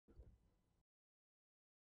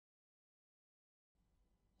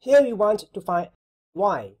Here we want to find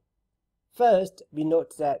y. First, we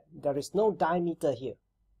note that there is no diameter here.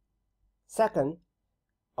 Second,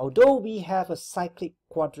 although we have a cyclic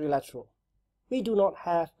quadrilateral, we do not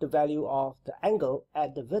have the value of the angle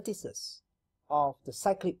at the vertices of the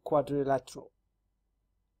cyclic quadrilateral.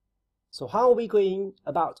 So how are we going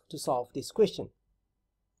about to solve this question?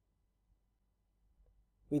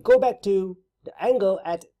 We go back to the angle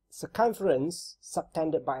at circumference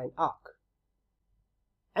subtended by an arc.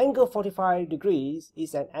 Angle 45 degrees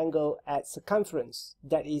is an angle at circumference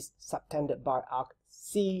that is subtended by arc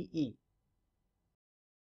CE.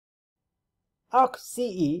 Arc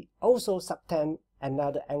CE also subtend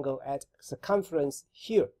another angle at circumference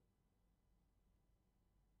here.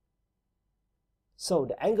 So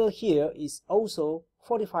the angle here is also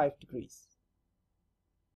 45 degrees.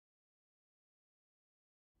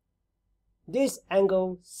 This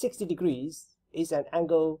angle 60 degrees is an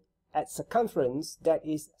angle at circumference that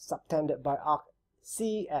is subtended by arc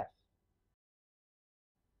CF.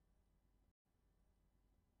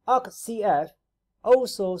 Arc CF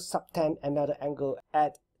also subtend another angle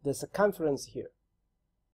at the circumference here.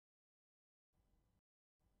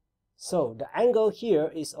 So the angle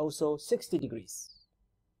here is also 60 degrees.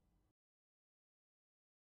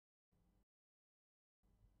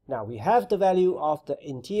 Now we have the value of the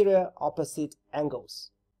interior opposite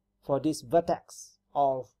angles for this vertex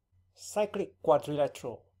of cyclic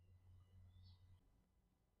quadrilateral.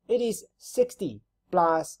 It is 60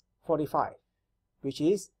 plus 45, which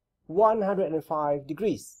is 105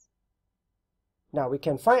 degrees. Now we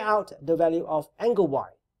can find out the value of angle y.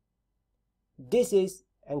 This is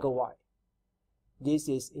angle y. This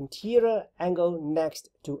is interior angle next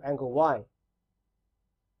to angle y.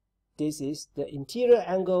 This is the interior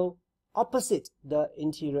angle opposite the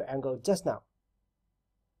interior angle just now.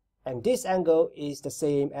 And this angle is the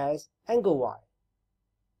same as angle y.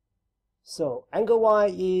 So angle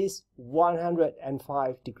y is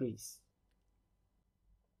 105 degrees.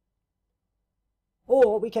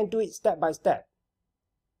 Or we can do it step by step.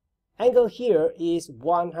 Angle here is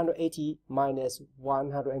 180 minus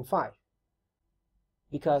 105.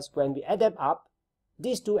 Because when we add them up,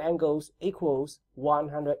 these two angles equals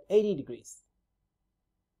 180 degrees.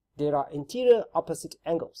 There are interior opposite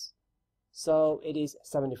angles, so it is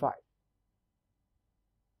 75.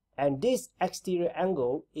 And this exterior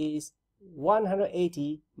angle is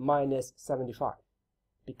 180 minus 75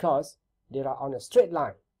 because they are on a straight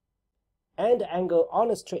line. And the angle on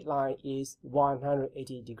a straight line is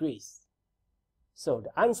 180 degrees. So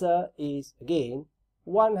the answer is again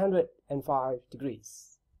 105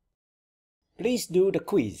 degrees. Please do the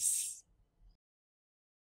quiz.